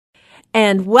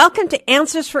And welcome to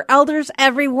Answers for Elders,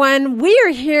 everyone. We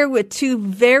are here with two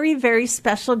very, very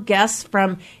special guests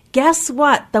from, guess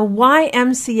what, the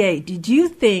YMCA. Did you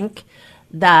think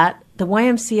that the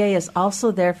YMCA is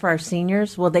also there for our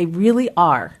seniors? Well, they really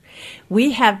are.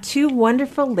 We have two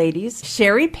wonderful ladies,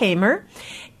 Sherry Paymer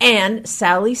and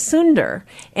Sally Sunder,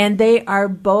 and they are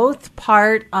both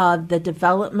part of the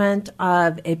development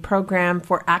of a program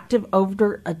for active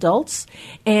older adults.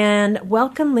 And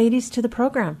welcome, ladies, to the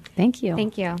program. Thank you.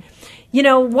 Thank you. You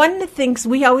know, one of the things,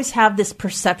 we always have this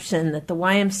perception that the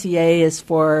YMCA is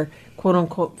for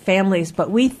quote-unquote families,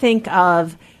 but we think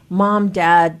of mom,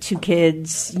 dad, two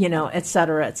kids, you know, et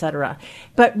cetera, et cetera.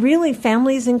 But really,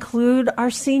 families include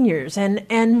our seniors.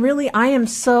 And really, I am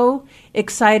so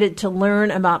excited to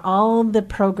learn about all the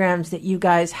programs that you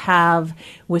guys have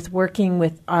with working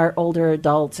with our older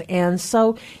adults. And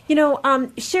so, you know,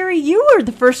 Sherry, you were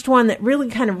the first one that really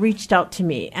kind of reached out to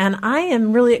me. And I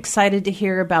am really excited to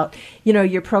hear about, you know,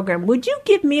 your program. Would you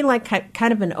give me like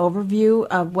kind of an overview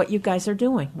of what you guys are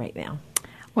doing right now?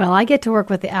 Well, I get to work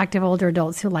with the active older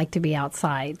adults who like to be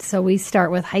outside. So we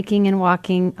start with hiking and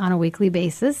walking on a weekly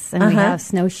basis, and we have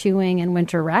snowshoeing and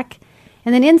winter rec.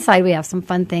 And then inside we have some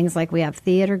fun things like we have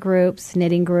theater groups,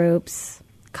 knitting groups,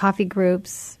 coffee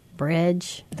groups,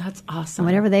 bridge. That's awesome.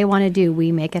 And whatever they want to do,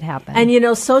 we make it happen. And, you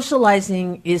know,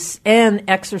 socializing and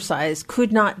exercise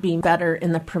could not be better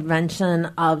in the prevention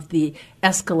of the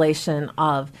escalation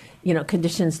of, you know,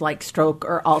 conditions like stroke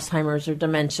or Alzheimer's or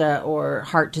dementia or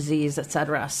heart disease, et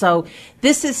cetera. So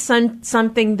this is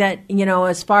something that, you know,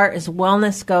 as far as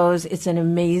wellness goes, it's an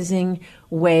amazing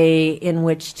way in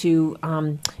which to,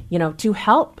 you know, to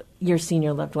help your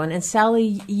senior loved one. And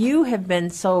Sally, you have been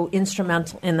so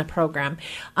instrumental in the program.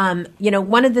 You know,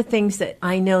 one of the things that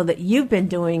I know that you've been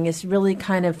doing is really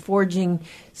kind of forging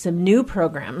some new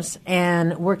programs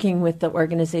and working with the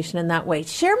organization in that way.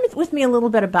 Share with me a little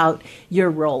bit about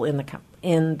your role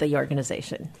in the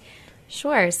organization.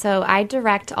 Sure. So I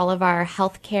direct all of our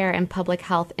healthcare and public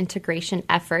health integration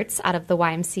efforts out of the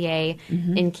YMCA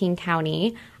in King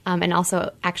County, and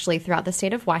also actually throughout the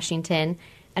state of Washington.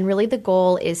 And really the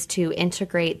goal is to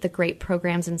integrate the great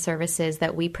programs and services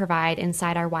that we provide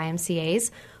inside our YMCAs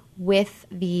with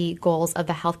the goals of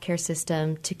the healthcare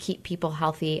system to keep people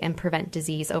healthy and prevent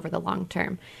disease over the long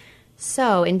term.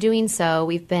 So in doing so,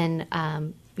 we've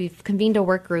convened a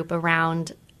work group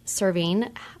around serving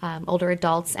older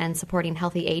adults and supporting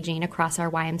healthy aging across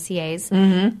our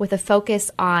YMCAs with a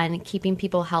focus on keeping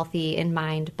people healthy in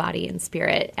mind, body, and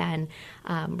spirit, and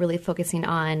really focusing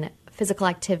on physical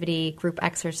activity, group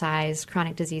exercise,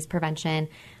 chronic disease prevention,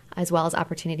 as well as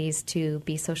opportunities to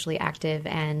be socially active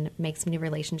and make some new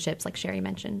relationships like Sherry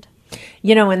mentioned.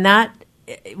 You know, and that,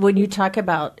 when you talk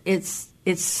about, it's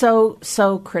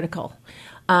so critical.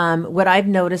 What I've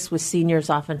noticed with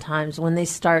seniors oftentimes when they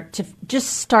start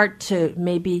to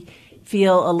maybe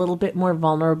feel a little bit more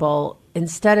vulnerable,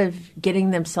 instead of getting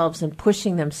themselves and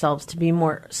pushing themselves to be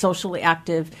more socially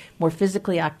active, more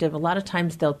physically active, a lot of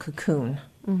times they'll cocoon.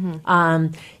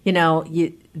 You know,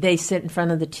 they sit in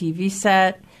front of the TV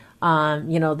set.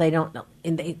 You know, they don't know.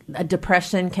 A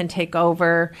depression can take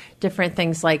over, different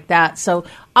things like that. So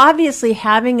obviously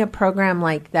having a program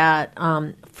like that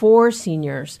for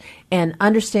seniors and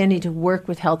understanding to work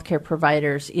with healthcare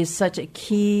providers is such a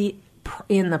key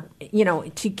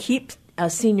to keep a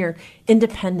senior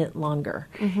independent longer.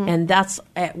 And that's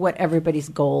what everybody's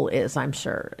goal is, I'm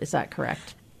sure. Is that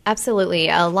correct? Absolutely.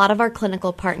 A lot of our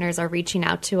clinical partners are reaching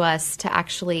out to us to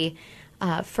actually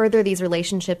further these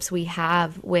relationships we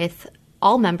have with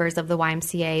all members of the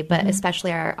YMCA, but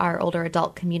especially our older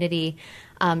adult community,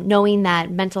 knowing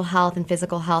that mental health and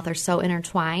physical health are so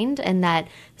intertwined and that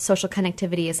social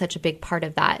connectivity is such a big part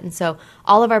of that. And so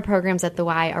all of our programs at the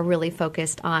Y are really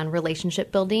focused on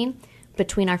relationship building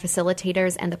between our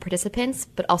facilitators and the participants,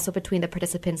 but also between the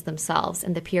participants themselves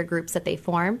and the peer groups that they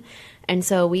form. And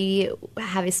so we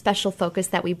have a special focus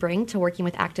that we bring to working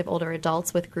with active older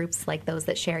adults with groups like those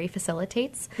that Sherry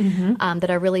facilitates,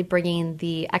 that are really bringing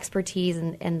the expertise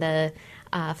and the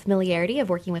familiarity of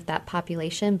working with that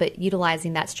population, but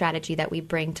utilizing that strategy that we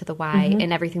bring to the Y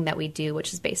in everything that we do,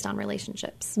 which is based on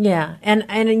relationships. Yeah.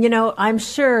 And you know, I'm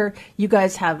sure you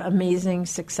guys have amazing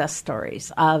success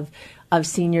stories of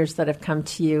seniors that have come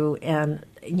to you and,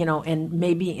 you know, and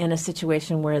maybe in a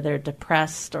situation where they're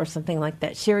depressed or something like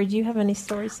that. Sherry, do you have any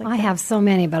stories like that? I have so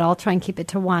many, but I'll try and keep it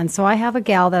to one. So I have a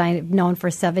gal that I've known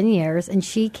for 7 years, and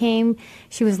she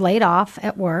was laid off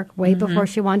at work way before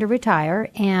she wanted to retire,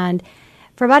 and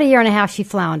for about 1.5 years, she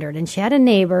floundered, and she had a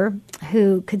neighbor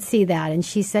who could see that, and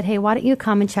she said, hey, why don't you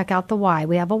come and check out the Y?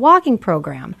 We have a walking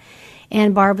program.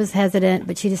 And Barb was hesitant,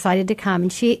 but she decided to come.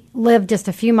 And she lived just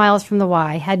a few miles from the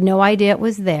Y, had no idea it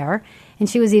was there. And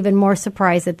she was even more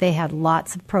surprised that they had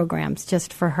lots of programs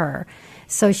just for her.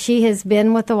 So she has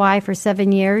been with the Y for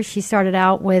 7 years. She started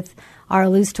out with our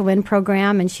Lose to Win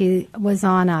program, and she was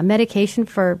on medication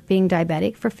for being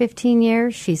diabetic for 15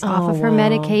 years. She's off of her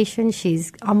medication.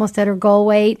 She's almost at her goal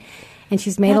weight. And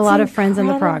she's made a lot of friends in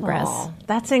the progress.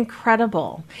 That's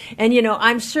incredible. And,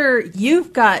 I'm sure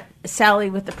you've got, Sally,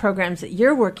 with the programs that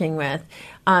you're working with,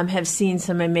 have seen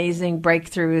some amazing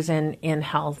breakthroughs in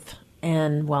health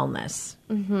and wellness.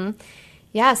 Mm-hmm.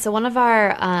 Yeah, so one of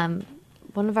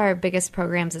our biggest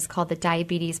programs is called the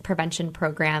Diabetes Prevention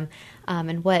Program.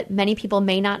 And what many people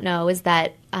may not know is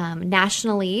that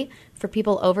nationally, for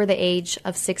people over the age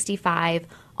of 65,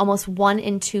 almost 1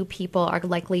 in 2 people are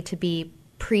likely to be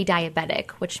pre-diabetic,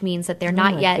 which means that they're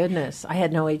not yet... Oh, my goodness. I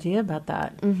had no idea about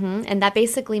that. Mm-hmm. And that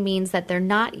basically means that they're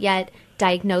not yet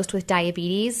diagnosed with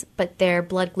diabetes, but their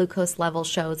blood glucose level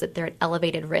shows that they're at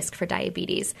elevated risk for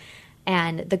diabetes.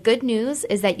 And the good news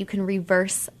is that you can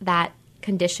reverse that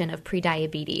condition of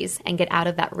prediabetes and get out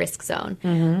of that risk zone.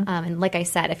 Mm-hmm. And like I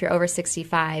said, if you're over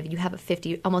 65, you have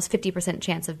almost 50%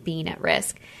 chance of being at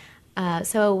risk.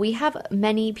 So we have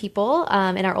many people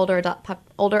in our older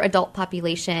adult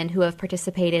population who have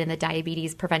participated in the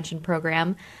diabetes prevention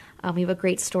program. We have a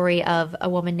great story of a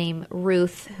woman named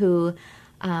Ruth who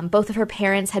both of her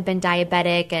parents had been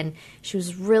diabetic, and she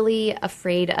was really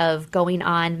afraid of going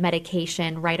on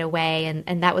medication right away.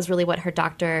 And that was really what her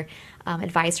doctor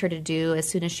advised her to do as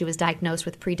soon as she was diagnosed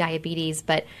with prediabetes.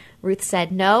 But Ruth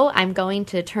said, no, I'm going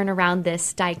to turn around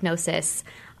this diagnosis.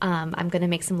 I'm going to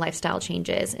make some lifestyle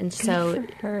changes. And so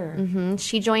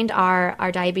she joined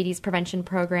our diabetes prevention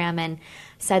program and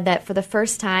said that for the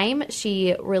first time,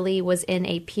 she really was in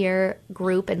a peer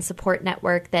group and support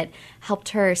network that helped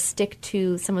her stick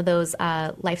to some of those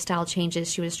lifestyle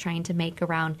changes she was trying to make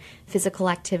around physical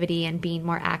activity and being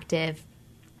more active.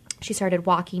 She started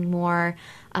walking more.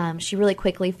 She really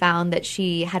quickly found that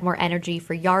she had more energy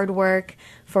for yard work,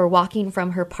 for walking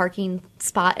from her parking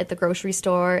spot at the grocery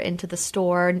store into the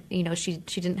store. She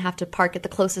didn't have to park at the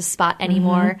closest spot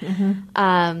anymore.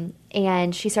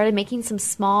 And she started making some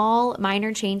small,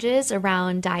 minor changes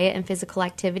around diet and physical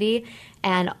activity.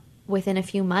 And within a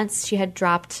few months, she had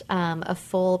dropped a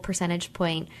full percentage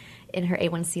point in her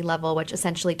A1C level, which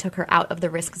essentially took her out of the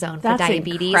risk zone for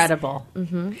diabetes. That's incredible.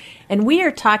 Mm-hmm. And we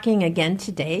are talking again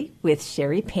today with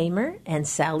Sherry Paymer and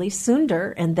Sally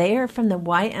Sunder, and they are from the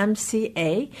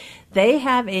YMCA. They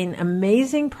have an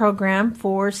amazing program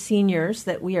for seniors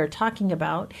that we are talking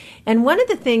about. And one of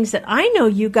the things that I know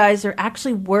you guys are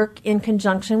actually work in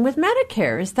conjunction with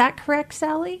Medicare. Is that correct,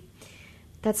 Sally?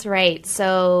 That's right.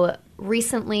 So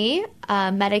recently,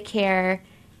 Medicare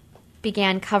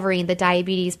began covering the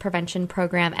diabetes prevention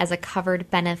program as a covered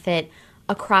benefit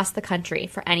across the country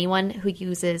for anyone who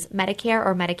uses Medicare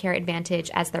or Medicare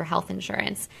Advantage as their health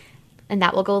insurance. And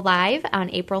that will go live on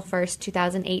April 1st,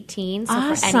 2018. So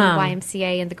awesome. For any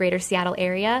YMCA in the greater Seattle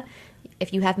area,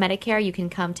 if you have Medicare, you can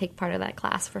come take part of that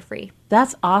class for free.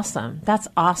 That's awesome. That's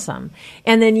awesome.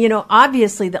 And then,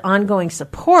 obviously the ongoing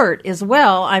support as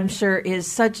well, I'm sure,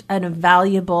 is such an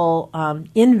invaluable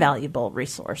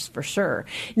resource for sure.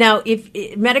 Now, if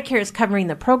Medicare is covering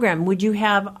the program, would you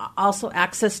have also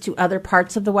access to other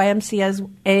parts of the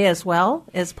YMCA as well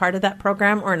as part of that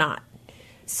program or not?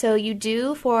 So you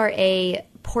do for a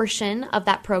portion of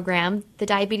that program. The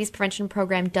diabetes prevention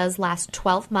program does last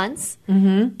 12 months.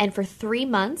 Mm-hmm. And for 3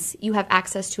 months, you have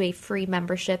access to a free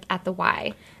membership at the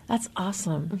Y. That's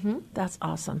awesome. Mm-hmm. That's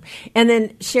awesome. And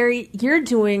then, Sherry, you're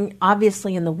doing,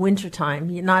 obviously, in the wintertime,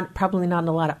 you're probably not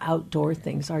a lot of outdoor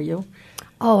things, are you?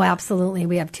 Oh, absolutely.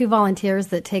 We have 2 volunteers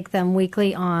that take them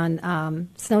weekly on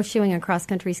snowshoeing and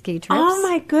cross-country ski trips. Oh,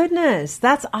 my goodness.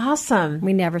 That's awesome.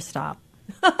 We never stop.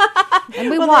 And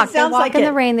we walked. They walked in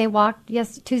the rain. They walked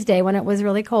Tuesday when it was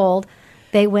really cold.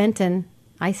 They went, and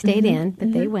I stayed in,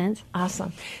 but they went.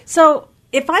 Awesome. So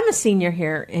if I'm a senior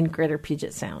here in Greater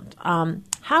Puget Sound,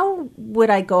 how would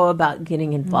I go about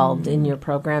getting involved in your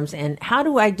programs, and how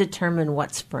do I determine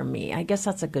what's for me? I guess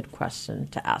that's a good question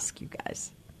to ask you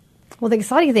guys. Well, the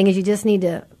exciting thing is you just need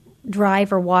to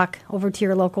drive or walk over to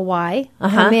your local Y,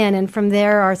 come in, and from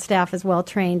there our staff is well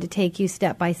trained to take you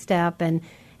step by step and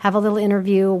have a little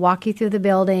interview, walk you through the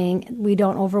building. We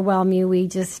don't overwhelm you. We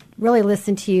just really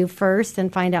listen to you first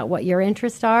and find out what your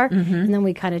interests are, and then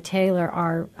we kind of tailor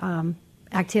our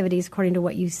activities according to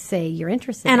what you say you're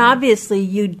interested in. And obviously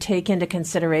you'd take into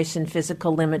consideration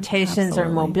physical limitations or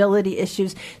mobility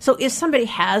issues. So if somebody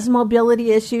has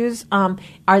mobility issues,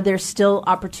 are there still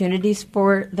opportunities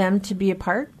for them to be a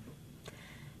part?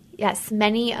 Yes,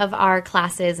 many of our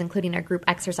classes, including our group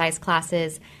exercise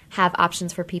classes, have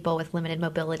options for people with limited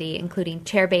mobility, including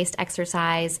chair-based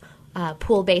exercise,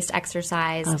 pool-based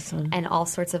exercise, awesome. And all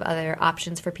sorts of other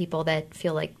options for people that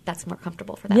feel like that's more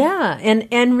comfortable for them. Yeah,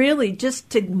 and really just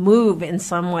to move in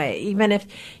some way. Even if,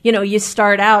 you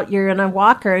start out, you're in a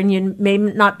walker and you may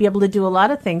not be able to do a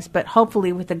lot of things, but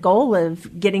hopefully with the goal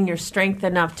of getting your strength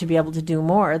enough to be able to do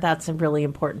more, that's a really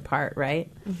important part, right?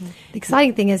 Mm-hmm. The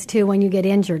exciting thing is, too, when you get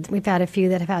injured, we've had a few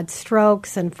that have had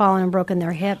strokes and fallen and broken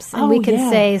their hips. And we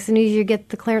can say, as soon as you get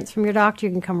the clearance from your doctor,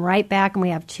 you can come right back, and we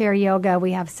have chair yoga.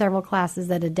 We have several classes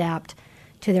that adapt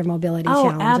to their mobility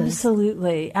challenges.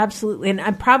 Absolutely.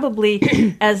 And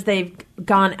probably as they've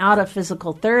gone out of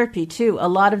physical therapy, too, a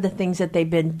lot of the things that they've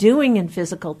been doing in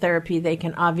physical therapy, they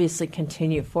can obviously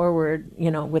continue forward,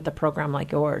 with a program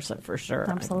like yours, for sure.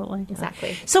 Absolutely.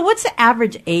 Exactly. So what's the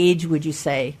average age, would you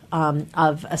say,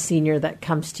 of a senior that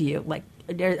comes to you? Like,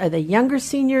 are they younger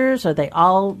seniors? Are they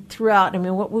all throughout? I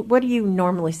mean, what do you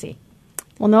normally see?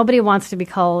 Well, nobody wants to be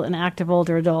called an active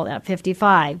older adult at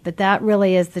 55, but that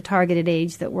really is the targeted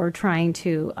age that we're trying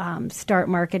to start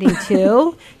marketing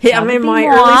to. I'm in my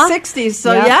early 60s,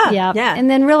 so yeah. And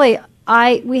then really,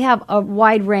 we have a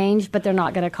wide range, but they're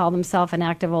not going to call themselves an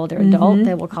active older adult. Mm-hmm.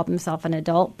 They will call themselves an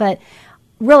adult. But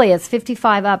really, it's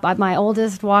 55 up. My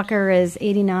oldest walker is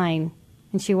 89,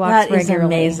 and she walks regularly. That is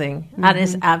amazing. Mm-hmm. That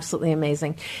is absolutely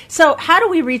amazing. So how do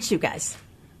we reach you guys?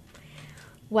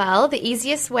 Well, the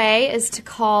easiest way is to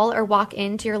call or walk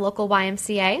into your local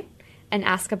YMCA and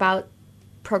ask about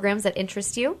programs that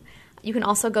interest you. You can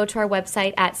also go to our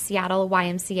website at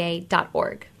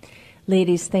seattleymca.org.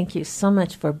 Ladies, thank you so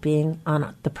much for being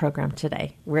on the program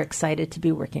today. We're excited to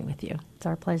be working with you. It's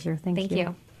our pleasure. Thank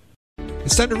you.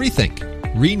 It's time to rethink,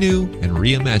 renew, and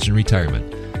reimagine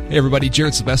retirement. Hey everybody,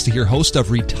 Jared Sebesta here, host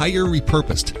of Retire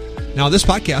Repurposed. Now, this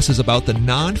podcast is about the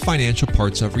non-financial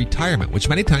parts of retirement, which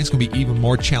many times can be even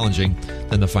more challenging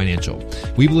than the financial.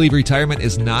 We believe retirement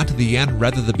is not the end,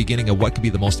 rather the beginning of what could be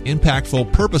the most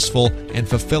impactful, purposeful, and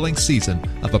fulfilling season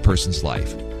of a person's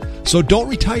life. So don't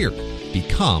retire,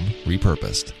 become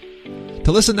repurposed.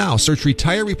 To listen now, search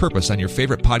Retire Repurposed on your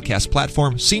favorite podcast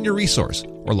platform, Senior Resource,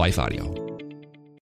 or Life Audio.